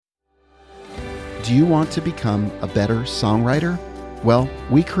Do you want to become a better songwriter? Well,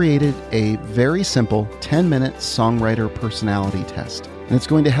 we created a very simple 10-minute songwriter personality test. And it's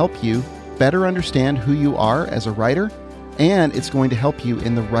going to help you better understand who you are as a writer, and it's going to help you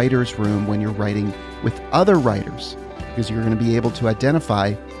in the writer's room when you're writing with other writers, because you're going to be able to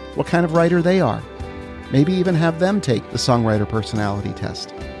identify what kind of writer they are. Maybe even have them take the songwriter personality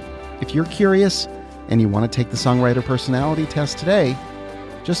test. If you're curious and you want to take the songwriter personality test today,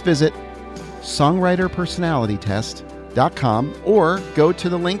 just visit songwriterpersonalitytest.com or go to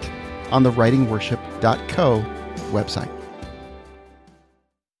the link on the writingworship.co website.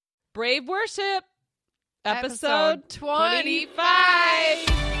 Brave Worship, episode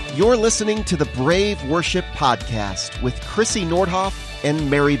 25. You're listening to the Brave Worship Podcast with Chrissy Nordhoff and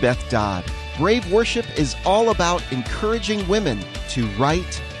Mary Beth Dodd. Brave Worship is all about encouraging women to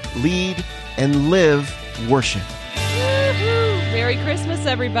write, lead, and live worship. Woo-hoo. Merry Christmas,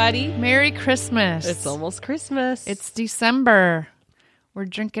 everybody. Merry Christmas. It's almost Christmas. It's December. We're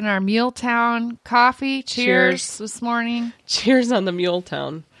drinking our Muletown coffee. Cheers this morning. Cheers on the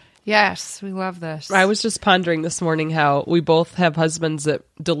Muletown. Yes, we love this. I was just pondering this morning how we both have husbands that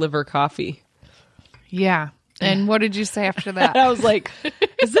deliver coffee. Yeah. And what did you say after that? I was like,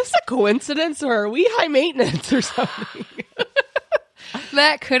 is this a coincidence or are we high maintenance or something?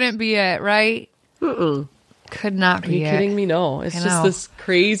 That couldn't be it, right? Mm-mm. Could not be it. Are you kidding me? No. It's just this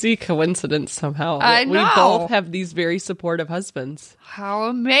crazy coincidence somehow. I know. We both have these very supportive husbands. How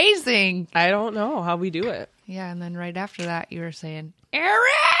amazing. I don't know how we do it. Yeah, and then right after that, you were saying, Eric!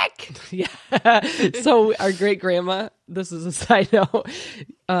 Yeah. So our great-grandma, this is a side note,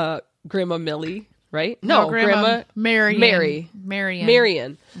 Grandma Millie, right? No, Grandma Marion.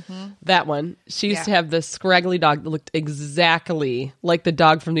 Marion. Mm-hmm. That one. She used to have this scraggly dog that looked exactly like the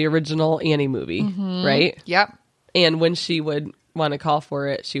dog from the original Annie movie, right? Yep. And when she would want to call for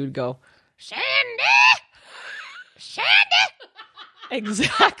it, she would go, Sandy! Sandy!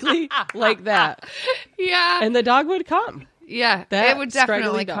 Exactly like that. Yeah. And the dog would come. Yeah, That it would definitely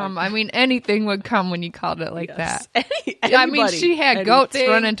scraggly dog. come. I mean, anything would come when you called it like that. Anybody, I mean, she had goats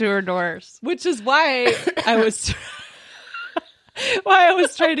anything. running to her doors. Which is why I was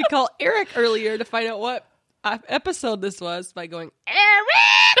trying to call Eric earlier to find out what episode this was by going,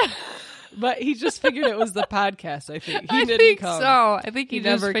 Eric! But he just figured it was the podcast, I think. He didn't come. So. I think he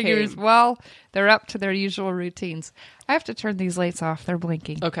just never figures, came. well, they're up to their usual routines. I have to turn these lights off. They're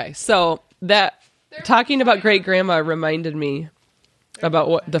blinking. Okay, so talking about great grandma reminded me about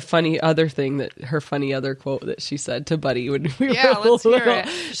what the funny other thing that her funny other quote that she said to Buddy when we were let's hear little. it.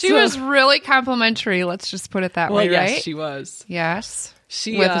 She was really complimentary. Let's just put it that way, right? Yes, she was. Yes.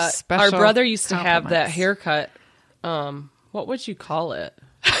 She With a special our brother used to have that compliments. haircut. What would you call it?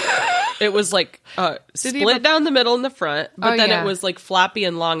 It was like split down the middle in the front, but then it was like floppy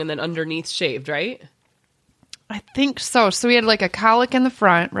and long and then underneath shaved, right? I think so. So we had like a cowlick in the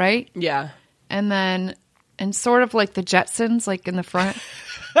front, right? Yeah. And sort of like the Jetsons, like in the front.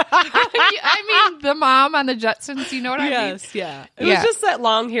 I mean, the mom on the Jetsons, you know what I mean? Yes, yeah. It was just that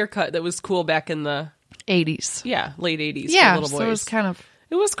long haircut that was cool back in the 80s. Yeah, late 80s Yeah, for little boys. so it was kind of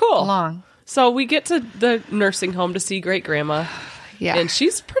It was cool. long. So we get to the nursing home to see great grandma. Yeah. And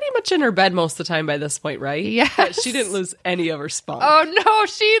she's pretty much in her bed most of the time by this point, right? Yes. But she didn't lose any of her spunk. Oh, no,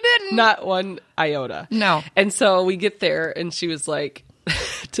 she didn't. Not one iota. No. And so we get there and she was like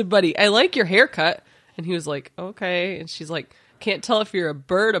to Buddy, I like your haircut. And he was like, okay. And she's like, can't tell if you're a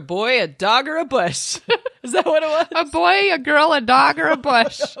bird, a boy, a dog, or a bush. Is that what it was? A boy, a girl, a dog, or a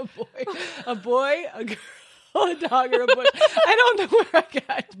bush. a boy, a girl, a dog, or a bush. I don't know where I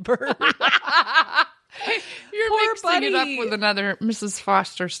got bird. You're Poor mixing Buddy. it up with another Mrs.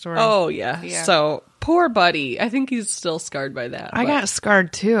 Foster story. Oh, yeah. So, poor Buddy. I think he's still scarred by that. I got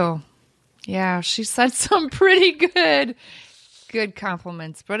scarred too. Yeah, she said some pretty good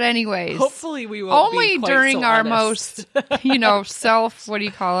compliments. But anyways, hopefully we won't only be quite during so our honest.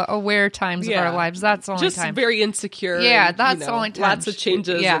 most, aware times of our lives. That's the only Just time. very insecure. Yeah, and, that's the only time. Lots of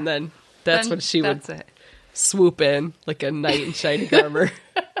changes, Yeah. and then that's when she would That's it. swoop in like a knight in shining armor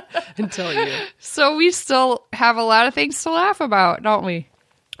and tell you. So we still have a lot of things to laugh about, don't we?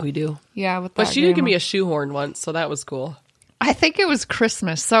 We do. Yeah, with But that she did give grandma. me a shoehorn once, so that was cool. I think it was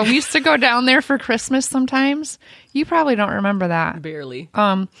Christmas. So we used to go down there for Christmas sometimes. You probably don't remember that. Barely.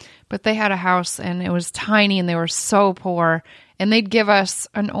 But they had a house and it was tiny and they were so poor. And they'd give us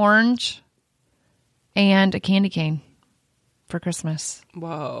an orange and a candy cane for Christmas.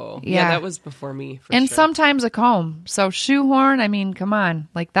 Whoa. Yeah. That was before me. For And sure. sometimes a comb. So shoehorn, I mean, come on.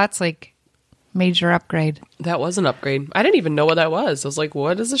 Like that's like major upgrade. That was an upgrade. I didn't even know what that was. I was like,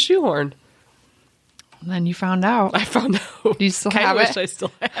 what is a shoehorn? And then you found out. I found out. Do you still I have wish it? I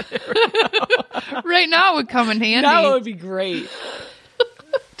still had it. Right now it would come in handy. That would be great.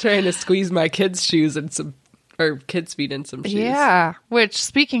 Trying to squeeze my kids' shoes and kids' feet in some shoes. Yeah. Which,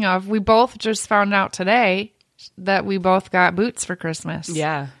 speaking of, we both just found out today that we both got boots for Christmas.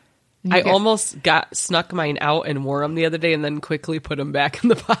 Yeah. You I get- almost snuck mine out and wore them the other day and then quickly put them back in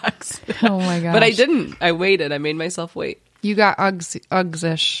the box. Oh my gosh. But I didn't. I waited. I made myself wait. You got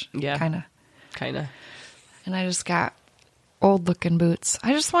Uggs-ish. Yeah. Kind of. Kind of. And I just got old looking boots.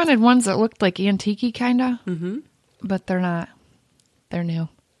 I just wanted ones that looked like antique-y kind of. Mm-hmm. But they're not. They're new.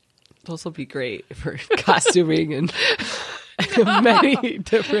 Those will be great for costuming and many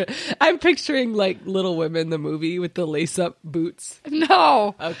different. I'm picturing like Little Women, the movie with the lace up boots.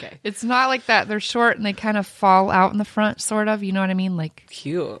 No. Okay. It's not like that. They're short and they kind of fall out in the front, sort of. You know what I mean? Like,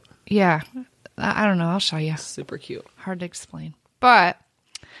 Cute. yeah. I don't know. I'll show you. Super cute. Hard to explain. But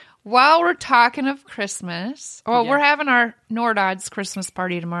while we're talking of Christmas, Yeah. we're having our Nordod's Christmas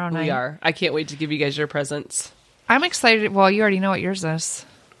party tomorrow night. We are. I can't wait to give you guys your presents. I'm excited. Well, you already know what yours is.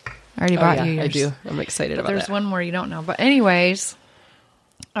 I already bought you yours. I do. I'm excited about There's that. one more you don't know. But anyways,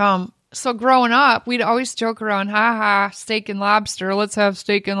 so growing up, we'd always joke around, steak and lobster. Let's have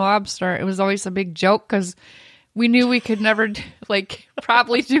steak and lobster. It was always a big joke because we knew we could never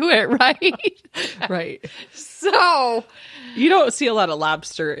probably do it, right? Right. So You don't see a lot of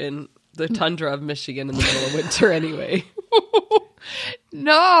lobster in the tundra of Michigan in the middle of winter anyway.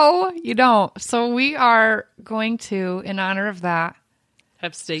 no, you don't. So we are going to, in honor of that,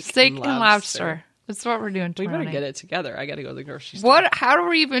 Have steak steak and lobster. That's what we're doing We tomorrow better night. get it together. I got to go to the grocery store. How are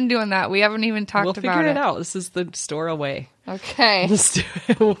we even doing that? We haven't even talked We'll about figure it out. This is the store away. Okay. Let's do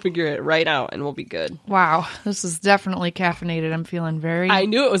it. We'll figure it right out and we'll be good. Wow. This is definitely caffeinated. I'm feeling very... I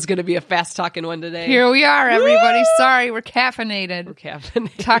knew it was going to be a fast talking one today. Here we are, everybody. Woo! Sorry, we're caffeinated. We're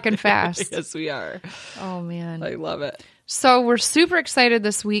caffeinated. Talking fast. Yes, we are. Oh, man. I love it. So we're super excited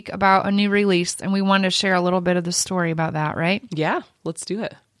this week about a new release, and we wanted to share a little bit of the story about that, right? Yeah, let's do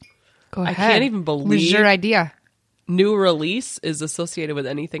it. Go I ahead. can't even It was believe your idea. new release is associated with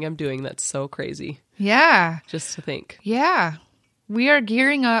anything I'm doing. That's so crazy. Yeah. Just to think. Yeah. We are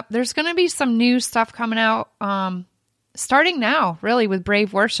gearing up. There's going to be some new stuff coming out starting now, really, with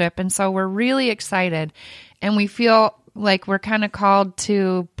Brave Worship. And so we're really excited. And we feel like we're kind of called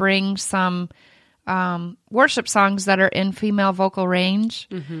to bring some worship songs that are in female vocal range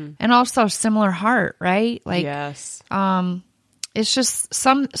and also similar heart, right? Like, yes. it's just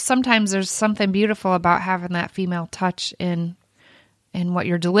sometimes there's something beautiful about having that female touch in what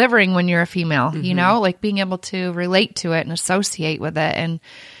you're delivering when you're a female, you know, like being able to relate to it and associate with it.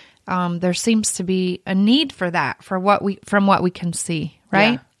 And there seems to be a need for that from what we can see,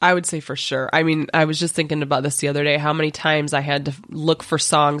 right? Yeah, I would say for sure. I mean, I was just thinking about this the other day, how many times I had to look for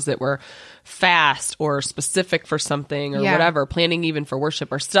songs that were fast or specific for something or Yeah. whatever, planning even for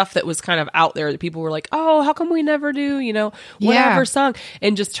worship or stuff that was kind of out there that people were like, oh, how come we never do, whatever Yeah. song,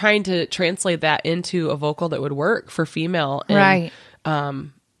 and just trying to translate that into a vocal that would work for female. And, Right.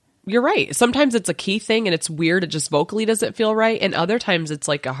 You're right. Sometimes it's a key thing and it's weird. It just vocally doesn't feel right. And other times it's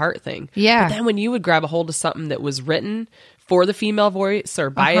like a heart thing. Yeah. But then when you would grab a hold of something that was written for the female voice or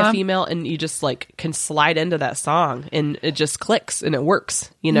by a female and you just like can slide into that song and it just clicks and it works,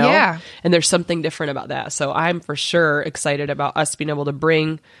 Yeah. And there's something different about that. So I'm for sure excited about us being able to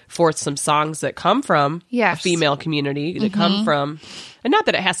bring forth some songs that come from Yes. a female community, that come from, and not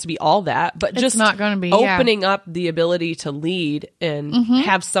that it has to be all that, but just not gonna be, yeah. opening up the ability to lead and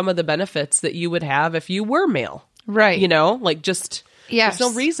have some of the benefits that you would have if you were male. Right. Like just Yes.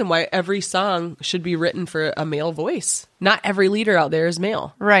 there's no reason why every song should be written for a male voice. Not every leader out there is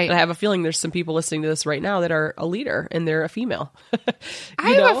male. Right. And I have a feeling there's some people listening to this right now that are a leader and they're a female. I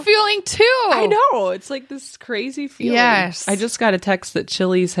have a feeling too. I know. It's like this crazy feeling. Yes. I just got a text that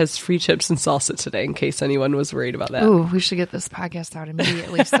Chili's has free chips and salsa today in case anyone was worried about that. Ooh, we should get this podcast out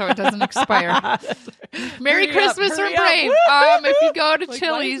immediately so it doesn't expire. Merry Hurry up, Christmas hurry or up. Brave. If you go to Like, why is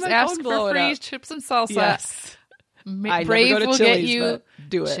Chili's, my ask phone for blowing free up? chips and salsa. Yes. I Brave never go to will get Chili's, you but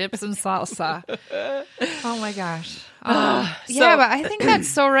do it. chips and salsa. Oh my gosh. So- Yeah, but I think that's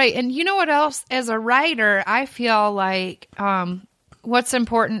so right. And you know what else? As a writer, I feel like what's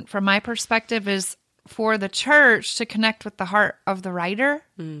important from my perspective is for the church to connect with the heart of the writer.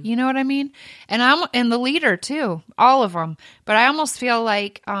 You know what I mean? And the leader too, all of them. But I almost feel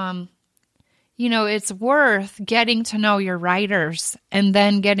like it's worth getting to know your writers and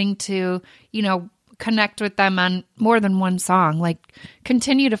then getting to, connect with them on more than one song. Like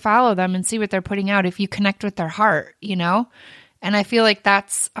continue to follow them and see what they're putting out if you connect with their heart, And I feel like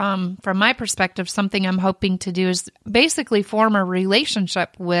that's, from my perspective, something I'm hoping to do is basically form a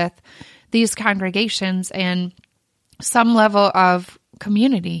relationship with these congregations and some level of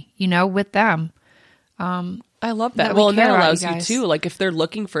community, with them. I love that. That Well, we and that care about allows you you guys. too, like if they're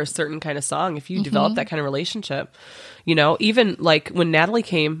looking for a certain kind of song, if you develop that kind of relationship, even like when Natalie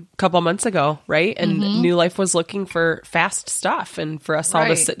came a couple months ago, right? And New Life was looking for fast stuff and for us all to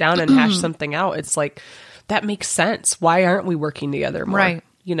Right. sit down and hash something out. It's like, that makes sense. Why aren't we working together more? Right.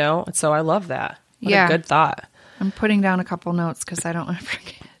 So I love that. What Yeah. a good thought. I'm putting down a couple notes because I don't want to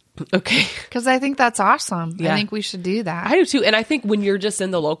forget. Okay. Because I think that's awesome. Yeah. I think we should do that. I do too. And I think when you're just in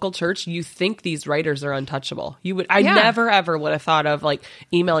the local church, you think these writers are untouchable. I Yeah. never ever would have thought of like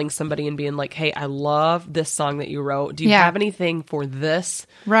emailing somebody and being like, hey, I love this song that you wrote. Do you Yeah. have anything for this?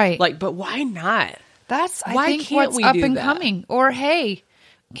 Right. Like, but why not? That's, I Why think, can't what's we up do and that? coming. Or, hey,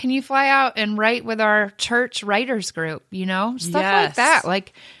 can you fly out and write with our church writers group? Stuff like Yes. that.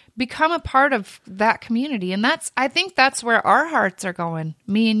 Like, become a part of that community. And I think that's where our hearts are going,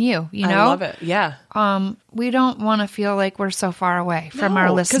 me and you, I love it. Yeah. We don't want to feel like we're so far away from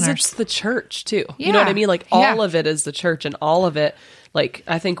our listeners. Because it's the church too. You Yeah. know what I mean? Like all Yeah. of it is the church, and all of it, like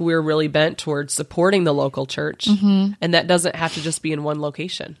I think we're really bent towards supporting the local church. And that doesn't have to just be in one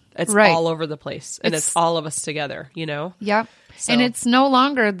location. It's Right. all over the place. And it's It's- all of us together, Yep. So- And it's no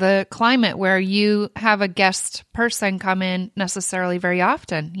longer the climate where you have a guest person come in necessarily very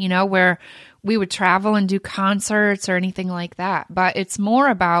often, where we would travel and do concerts or anything like that. But it's more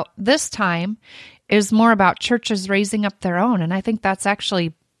about, this time is more about churches raising up their own. And I think that's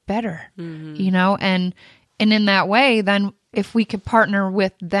actually better, and in that way, then if we could partner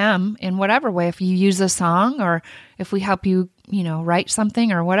with them in whatever way, if you use a song or if we help you, write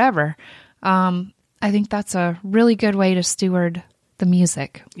something or whatever, I think that's a really good way to steward the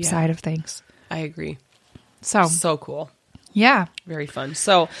music side of things. I agree. So, So cool. yeah. Very fun.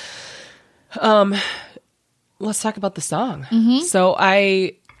 So, let's talk about the song. So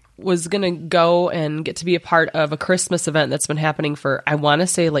I was going to go and get to be a part of a Christmas event that's been happening for, I want to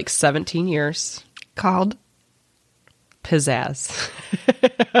say like 17 years. Called? Pizzazz.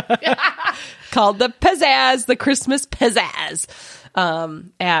 Called the Pizzazz, the Christmas Pizzazz.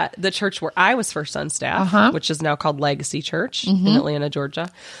 At the church where I was first on staff, which is now called Legacy Church in Atlanta, Georgia.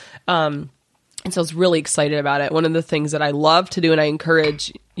 And so I was really excited about it. One of the things that I love to do, and I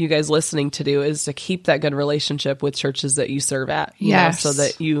encourage you guys listening to do, is to keep that good relationship with churches that you serve at. You know, Yes. so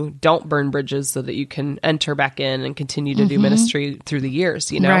that you don't burn bridges, so that you can enter back in and continue to do ministry through the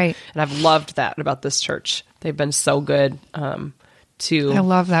years, Right. And I've loved that about this church. They've been so good to I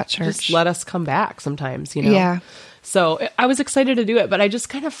love that church. just let us come back sometimes, Yeah. So I was excited to do it, but I just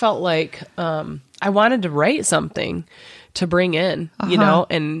kind of felt like I wanted to write something to bring in,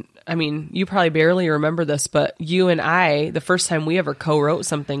 and I mean, you probably barely remember this, but you and I, the first time we ever co-wrote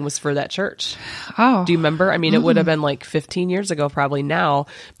something was for that church. Oh. Do you remember? I mean, it would have been like 15 years ago probably now,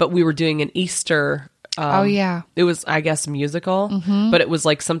 but we were doing an Easter Oh, yeah. it was, I guess, musical, but it was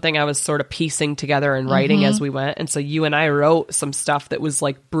like something I was sort of piecing together and writing as we went. And so you and I wrote some stuff that was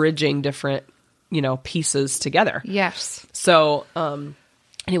like bridging different, pieces together. Yes. So,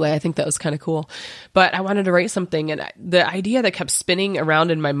 anyway, I think that was kind of cool, but I wanted to write something, and the idea that kept spinning around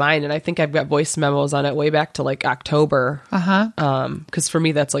in my mind, and I think I've got voice memos on it way back to like October. Cause for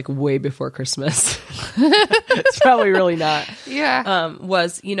me, that's like way before Christmas. It's probably really not. Yeah.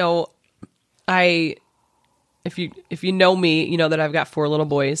 If you know me, you know that I've got 4 little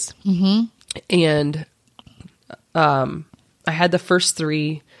boys, and I had the first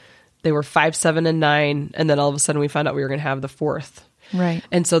 3. They were 5, 7, and 9, and then all of a sudden we found out we were going to have the 4th. Right.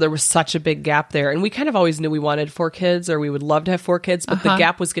 And so there was such a big gap there, and we kind of always knew we wanted 4 kids, or we would love to have 4 kids, but the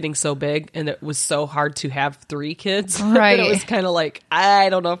gap was getting so big, and it was so hard to have 3 kids. Right. that it was kind of like, I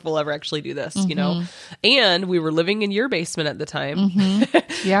don't know if we'll ever actually do this, And we were living in your basement at the time,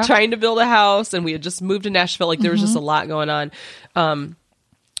 Yeah. trying to build a house, and we had just moved to Nashville. Like there was just a lot going on.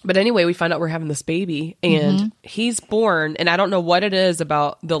 But anyway, we found out we're having this baby, and he's born, and I don't know what it is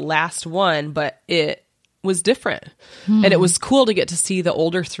about the last one, but it was different. And it was cool to get to see the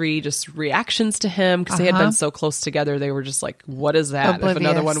older 3 just reactions to him, because they had been so close together. They were just like, what is that? If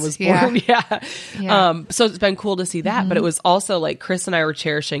another one was born. Yeah. Yeah. So it's been cool to see that, but it was also like Chris and I were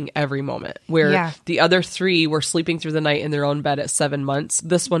cherishing every moment, where the other 3 were sleeping through the night in their own bed at 7 months.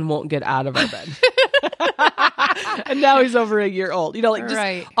 This one won't get out of our bed. And now he's over a year old, like just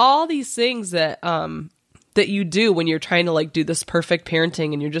Right. all these things that that you do when you're trying to like do this perfect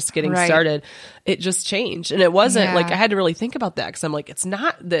parenting and you're just getting Right. started, it just changed. And it wasn't Yeah. like, I had to really think about that because I'm like, it's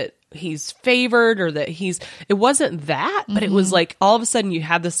not that he's favored or that it wasn't that, but it was like all of a sudden you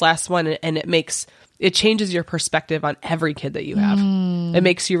have this last one and it changes your perspective on every kid that you have. It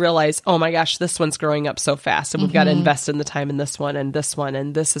makes you realize, oh my gosh, this one's growing up so fast and we've got to invest in the time in this one and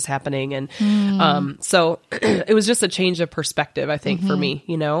this is happening. And so it was just a change of perspective, I think, for me,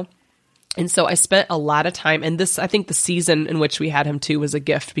 you know? And so I spent a lot of time, and I think the season in which we had him too was a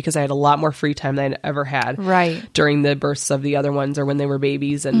gift because I had a lot more free time than I'd ever had Right. during the births of the other ones or when they were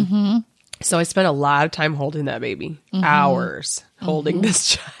babies. And so I spent a lot of time holding that baby, hours holding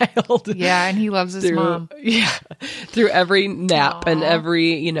this child. Yeah, and he loves his mom. Yeah. Through every nap and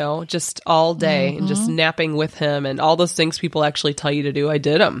every, you know, just all day and just napping with him and all those things people actually tell you to do. I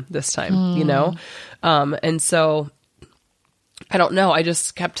did them this time, you know? And so I don't know. I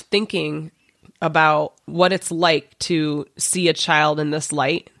just kept thinking about what it's like to see a child in this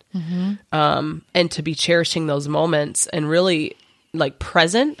light, and to be cherishing those moments and really like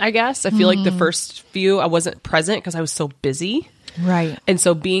present, I guess. I feel like the first few I wasn't present because I was so busy. Right. And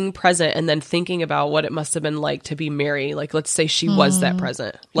so being present and then thinking about what it must have been like to be Mary. Like, let's say she was that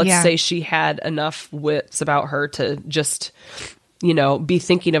present. Let's Yeah. say she had enough wits about her to just, you know, be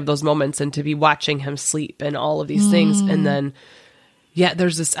thinking of those moments and to be watching him sleep and all of these things. And then, yeah,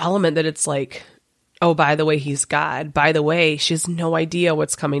 there's this element that it's like, oh, by the way, he's God. By the way, she has no idea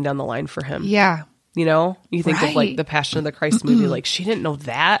what's coming down the line for him. Yeah. You know, you think of like Right. the Passion of the Christ movie, like she didn't know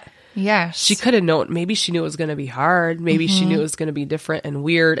that. Yes. She could have known, maybe she knew it was going to be hard. Maybe she knew it was going to be different and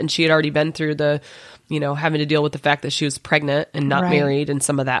weird. And she had already been through the, you know, having to deal with the fact that she was pregnant and not Right. married and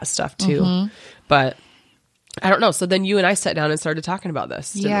some of that stuff too. But I don't know. So then you and I sat down and started talking about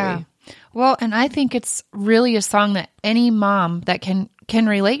this, didn't we? Well, and I think it's really a song that any mom that can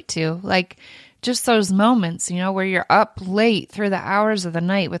relate to. Like just those moments, you know, where you're up late through the hours of the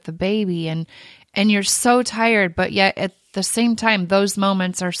night with the baby and you're so tired, but yet at the same time, those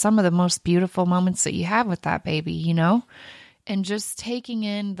moments are some of the most beautiful moments that you have with that baby, you know? And just taking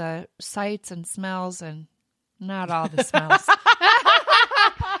in the sights and smells and not all the smells.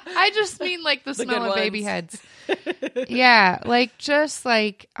 I just mean like the smell good of baby ones. heads. Yeah, like just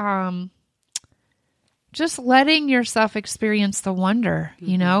letting yourself experience the wonder,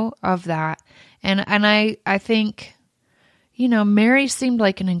 you know, of that. And I think, you know, Mary seemed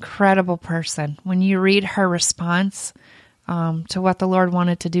like an incredible person. When you read her response to what the Lord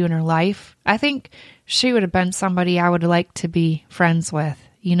wanted to do in her life, I think she would have been somebody I would like to be friends with,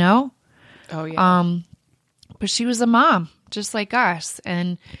 you know? Oh, yeah. But she was a mom, just like us.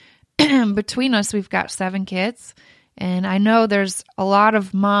 And between us, we've got 7 kids. And I know there's a lot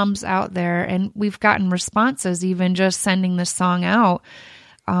of moms out there, and we've gotten responses even just sending this song out.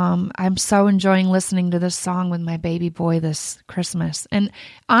 I'm so enjoying listening to this song with my baby boy this Christmas. And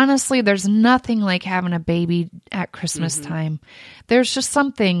honestly, there's nothing like having a baby at Christmas time. There's just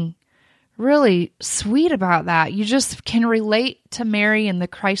something really sweet about that. You just can relate to Mary and the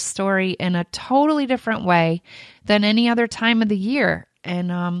Christ story in a totally different way than any other time of the year.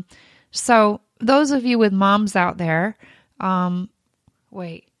 And so those of you with moms out there,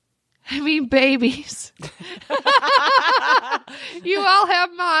 babies. You all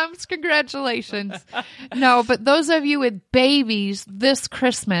have moms. Congratulations. No, but those of you with babies this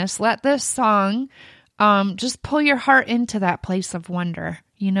Christmas, let this song just pull your heart into that place of wonder,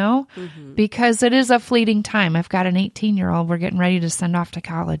 you know, because it is a fleeting time. I've got an 18-year-old we're getting ready to send off to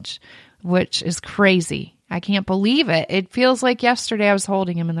college, which is crazy. I can't believe it. It feels like yesterday I was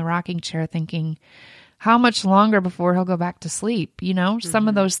holding him in the rocking chair thinking, how much longer before he'll go back to sleep? You know, some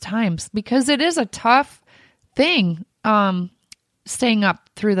of those times, because it is a tough thing, staying up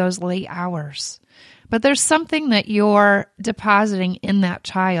through those late hours. But there's something that you're depositing in that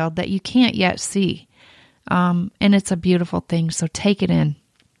child that you can't yet see. And it's a beautiful thing. So take it in.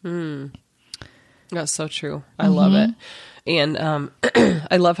 That's so true. I love it. And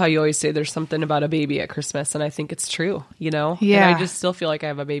I love how you always say there's something about a baby at Christmas, and I think it's true, you know? Yeah. And I just still feel like I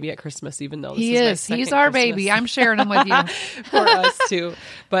have a baby at Christmas, even though this He is my is. He's second our Christmas baby. I'm sharing him with you. for us too.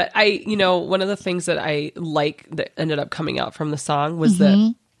 But one of the things that I like that ended up coming out from the song was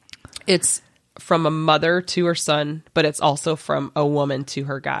that it's from a mother to her son, but it's also from a woman to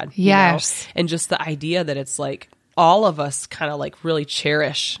her God. you Yes. know? And just the idea that it's like, all of us kind of like really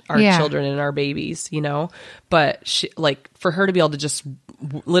cherish our children and our babies, you know, but for her to be able to just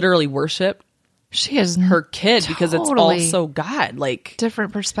literally worship She is her kid because it's totally also God, like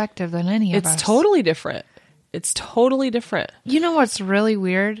different perspective than any of us. it's totally different. It's totally different. You know what's really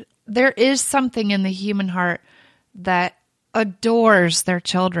weird? There is something in the human heart that adores their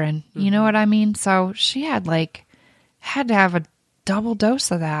children. You know what I mean? So she had to have a double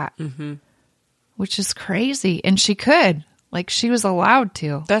dose of that, which is crazy. And she could. She was allowed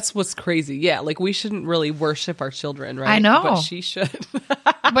to. That's what's crazy. Yeah, we shouldn't really worship our children, right? I know. But she should.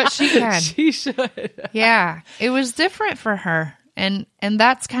 But she can. She should. Yeah. It was different for her. And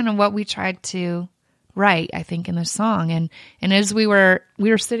that's kind of what we tried to write, I think, in the song. And as we were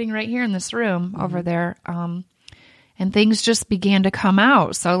sitting right here in this room over there, and things just began to come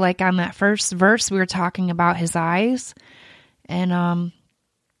out. So on that first verse, we were talking about his eyes. And,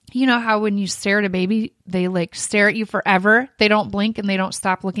 you know how when you stare at a baby, they stare at you forever. They don't blink and they don't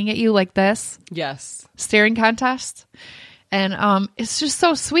stop looking at you like this. Yes. Staring contest. And it's just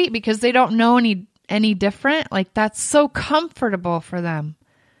so sweet because they don't know any different. That's so comfortable for them.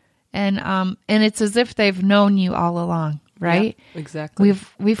 And it's as if they've known you all along, right? Yep, exactly.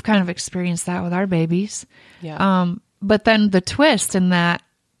 We've kind of experienced that with our babies. Yeah. But then the twist in that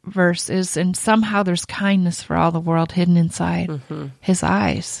verse is, and somehow there's kindness for all the world hidden inside his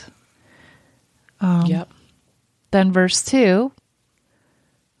eyes. Yep. Then verse 2,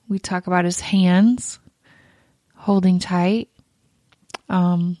 we talk about his hands holding tight.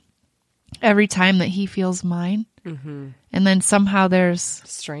 Every time that he feels mine. And then somehow there's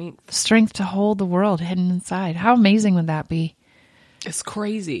strength to hold the world hidden inside. How amazing would that be? It's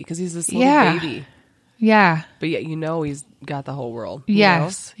crazy because he's this little baby. Yeah. But yet he's got the whole world.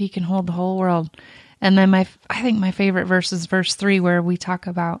 Yes, he can hold the whole world. And then I think my favorite verse is verse 3 where we talk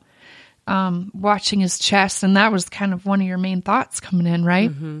about watching his chest. And that was kind of one of your main thoughts coming in,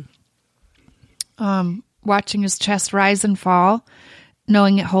 right? Watching his chest rise and fall,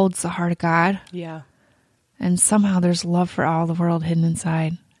 knowing it holds the heart of God. Yeah. And somehow there's love for all the world hidden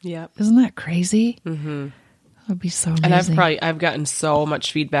inside. Yep. Isn't that crazy? That would be so amazing. And I've gotten so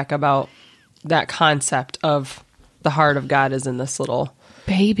much feedback about that concept of the heart of God is in this little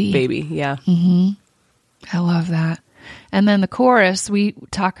baby. Yeah. I love that. And then the chorus, we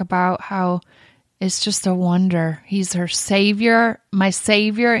talk about how it's just a wonder. He's her savior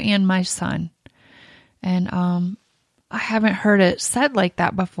and my son. And I haven't heard it said like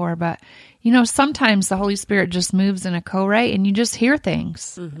that before, but sometimes the Holy Spirit just moves in a co-write and you just hear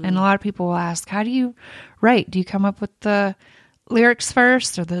things. And a lot of people will ask, how do you write? Do you come up with the lyrics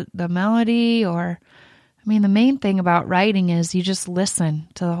first or the melody? Or, the main thing about writing is you just listen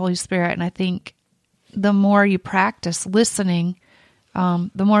to the Holy Spirit. And I think the more you practice listening,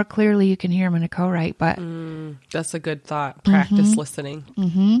 the more clearly you can hear him in a co-write. But that's a good thought. Practice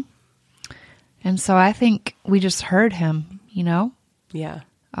listening. And so I think we just heard him, Yeah.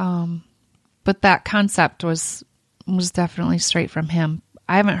 But that concept was definitely straight from him.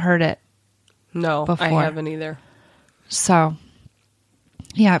 I haven't heard it. No, before. I haven't either. So,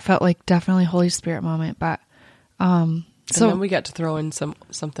 yeah, it felt like definitely Holy Spirit moment. But so and then we got to throw in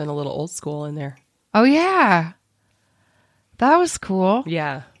something a little old school in there. Oh yeah, that was cool.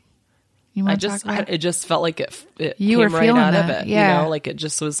 Yeah. You want to talk about it just felt like it you came were right feeling out that. of it. Yeah. It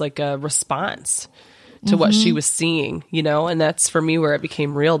just was like a response to what she was seeing, and that's for me where it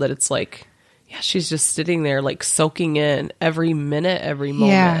became real, that it's she's just sitting there soaking in every minute, every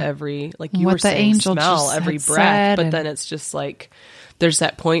moment, every, you what were saying, angel smell, just every had breath. But said, then it's just there's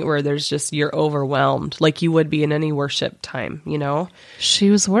that point where there's just, you're overwhelmed, like you would be in any worship time, She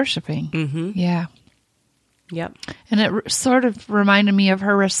was worshiping. Yeah. Yep. And it sort of reminded me of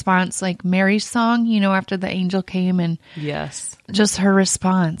her response, like Mary's song, after the angel came, and yes, just her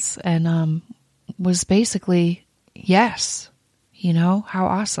response, and was basically, yes, how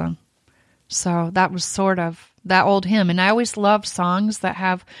awesome. So that was sort of that old hymn. And I always love songs that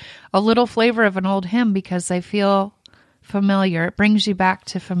have a little flavor of an old hymn because they feel familiar. It brings you back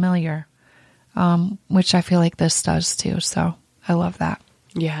to familiar, which I feel like this does too. So I love that.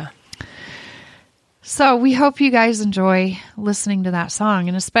 Yeah. So we hope you guys enjoy listening to that song.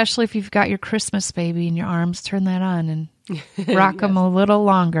 And especially if you've got your Christmas baby in your arms, turn that on and rock them a little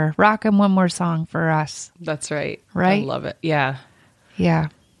longer. Rock them one more song for us. That's right. Right? I love it. Yeah. Yeah.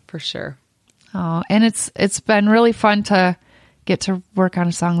 For sure. Oh, and it's been really fun to get to work on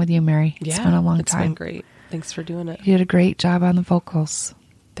a song with you, Mary. It's been a long time. It's been great. Thanks for doing it. You did a great job on the vocals.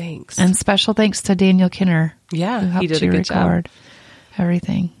 Thanks. And special thanks to Daniel Kinner. Yeah, who helped he did you a good record job.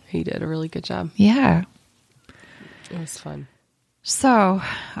 Everything. He did a really good job. Yeah. It was fun. So,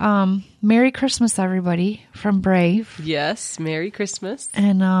 Merry Christmas, everybody, from Brave. Yes, Merry Christmas.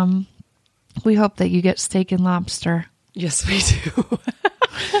 And we hope that you get steak and lobster. Yes, we do.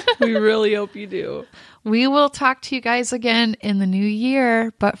 We really hope you do. We will talk to you guys again in the new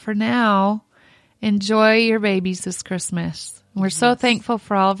year, but for now, Enjoy your babies this Christmas. We're so thankful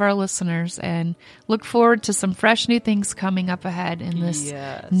for all of our listeners and look forward to some fresh new things coming up ahead in this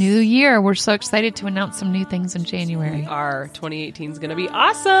new year. We're so excited to announce some new things in January. Our 2018 is going to be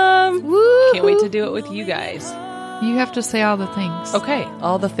awesome. Woo! Can't wait to do it with you guys. You have to say all the things. Okay,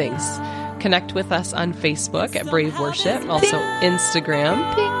 all the things. Connect with us on Facebook at Brave Worship, also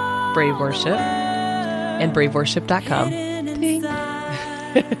Instagram, Brave Worship, and braveworship.com.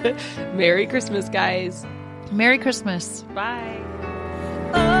 Merry Christmas, guys. Merry Christmas. Bye.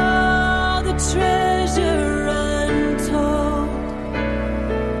 Oh, the treasure untold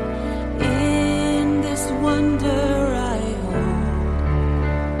in this wonder I hold.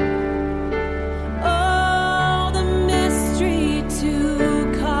 Oh, the mystery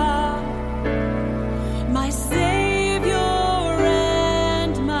to come, my Savior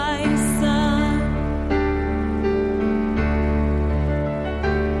and my Son.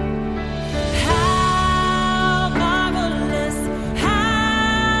 How marvelous,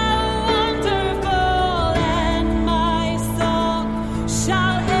 how wonderful, and my song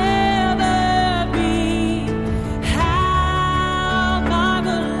shall ever be. How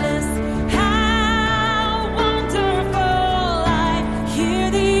marvelous, how wonderful, I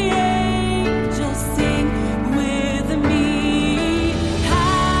hear the angels sing with me.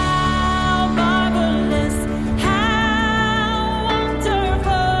 How marvelous, how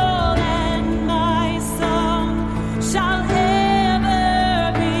wonderful, and my song shall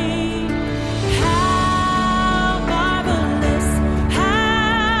ever be. How marvelous,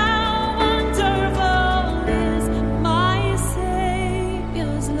 how wonderful is my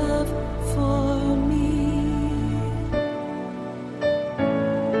Savior's love for me.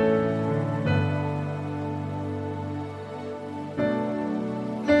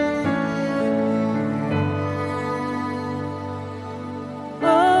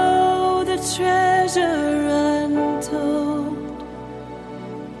 Oh, the treasure untold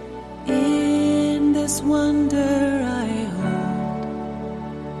in this wonder I hold.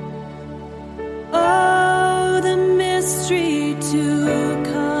 Oh, the mystery to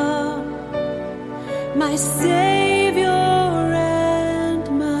come, my Savior and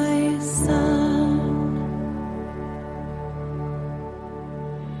my Son.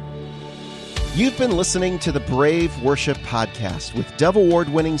 You've been listening to the Brave Worship Podcast with Dove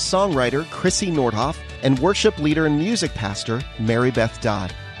Award-winning songwriter Chrissy Nordhoff and worship leader and music pastor Mary Beth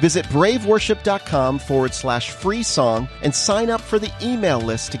Dodd. Visit braveworship.com/free song and sign up for the email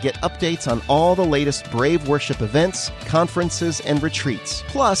list to get updates on all the latest Brave Worship events, conferences, and retreats.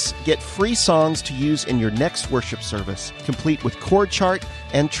 Plus, get free songs to use in your next worship service, complete with chord chart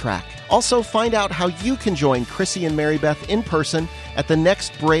and track. Also, find out how you can join Chrissy and Mary Beth in person at the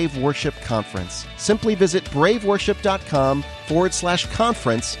next Brave Worship Conference. Simply visit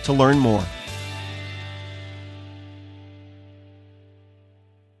braveworship.com/conference to learn more.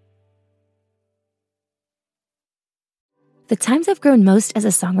 The times I've grown most as a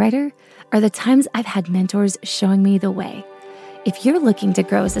songwriter are the times I've had mentors showing me the way. If you're looking to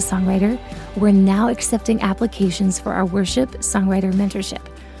grow as a songwriter, we're now accepting applications for our Worship Songwriter Mentorship.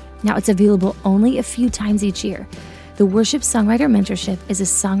 Now, it's available only a few times each year. The Worship Songwriter Mentorship is a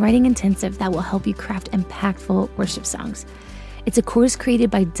songwriting intensive that will help you craft impactful worship songs. It's a course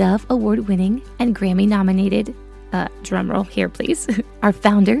created by Dove Award-winning and Grammy-nominated, drumroll here please, our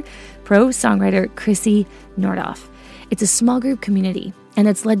founder, pro songwriter Chrissy Nordhoff. It's a small group community, and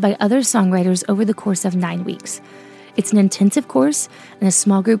it's led by other songwriters over the course of 9 weeks. It's an intensive course and a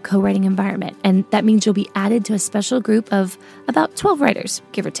small group co-writing environment, and that means you'll be added to a special group of about 12 writers,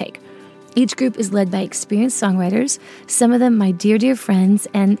 give or take. Each group is led by experienced songwriters, some of them my dear, dear friends,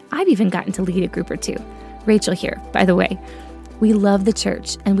 and I've even gotten to lead a group or two. Rachel here, by the way. We love the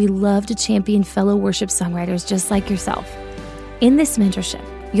church, and we love to champion fellow worship songwriters just like yourself. In this mentorship,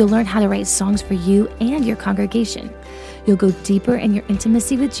 you'll learn how to write songs for you and your congregation. You'll go deeper in your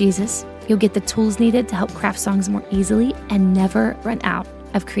intimacy with Jesus. You'll get the tools needed to help craft songs more easily and never run out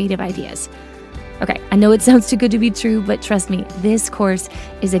of creative ideas. Okay, I know it sounds too good to be true, but trust me, this course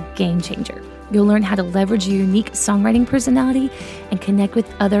is a game changer. You'll learn how to leverage your unique songwriting personality and connect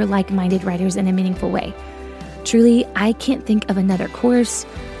with other like-minded writers in a meaningful way. Truly, I can't think of another course,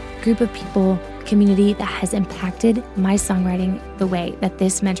 group of people, community that has impacted my songwriting the way that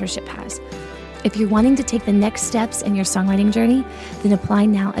this mentorship has. If you're wanting to take the next steps in your songwriting journey, then apply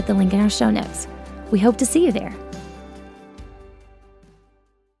now at the link in our show notes. We hope to see you there.